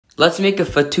Let's make a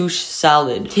fattoush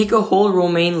salad. Take a whole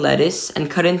romaine lettuce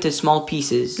and cut it into small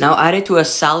pieces. Now add it to a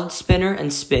salad spinner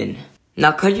and spin.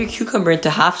 Now cut your cucumber into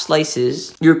half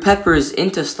slices, your peppers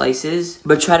into slices,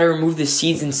 but try to remove the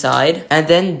seeds inside. And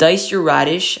then dice your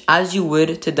radish as you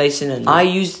would to dice an onion. I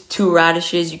used 2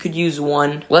 radishes, you could use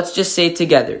 1. Let's just say it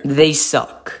together. They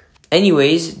suck.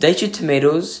 Anyways, dice your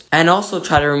tomatoes and also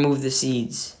try to remove the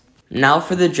seeds. Now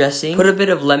for the dressing, put a bit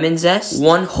of lemon zest,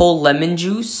 1 whole lemon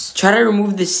juice. Try to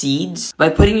remove the seeds by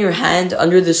putting your hand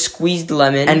under the squeezed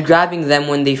lemon and grabbing them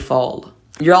when they fall.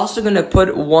 You're also going to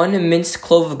put 1 minced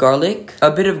clove of garlic,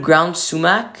 a bit of ground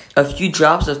sumac, a few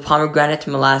drops of pomegranate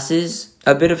molasses,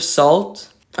 a bit of salt,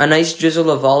 a nice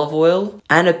drizzle of olive oil,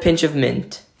 and a pinch of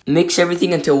mint. Mix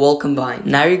everything until well combined.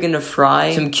 Now you're going to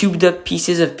fry some cubed up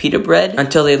pieces of pita bread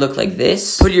until they look like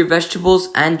this. Put your vegetables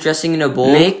and dressing in a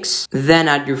bowl. Mix, then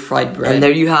add your fried bread. And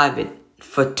there you have it.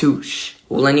 Fattoush.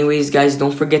 Well, anyways, guys,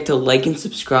 don't forget to like and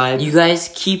subscribe. You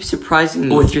guys keep surprising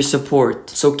me with your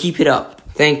support, so keep it up.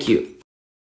 Thank you.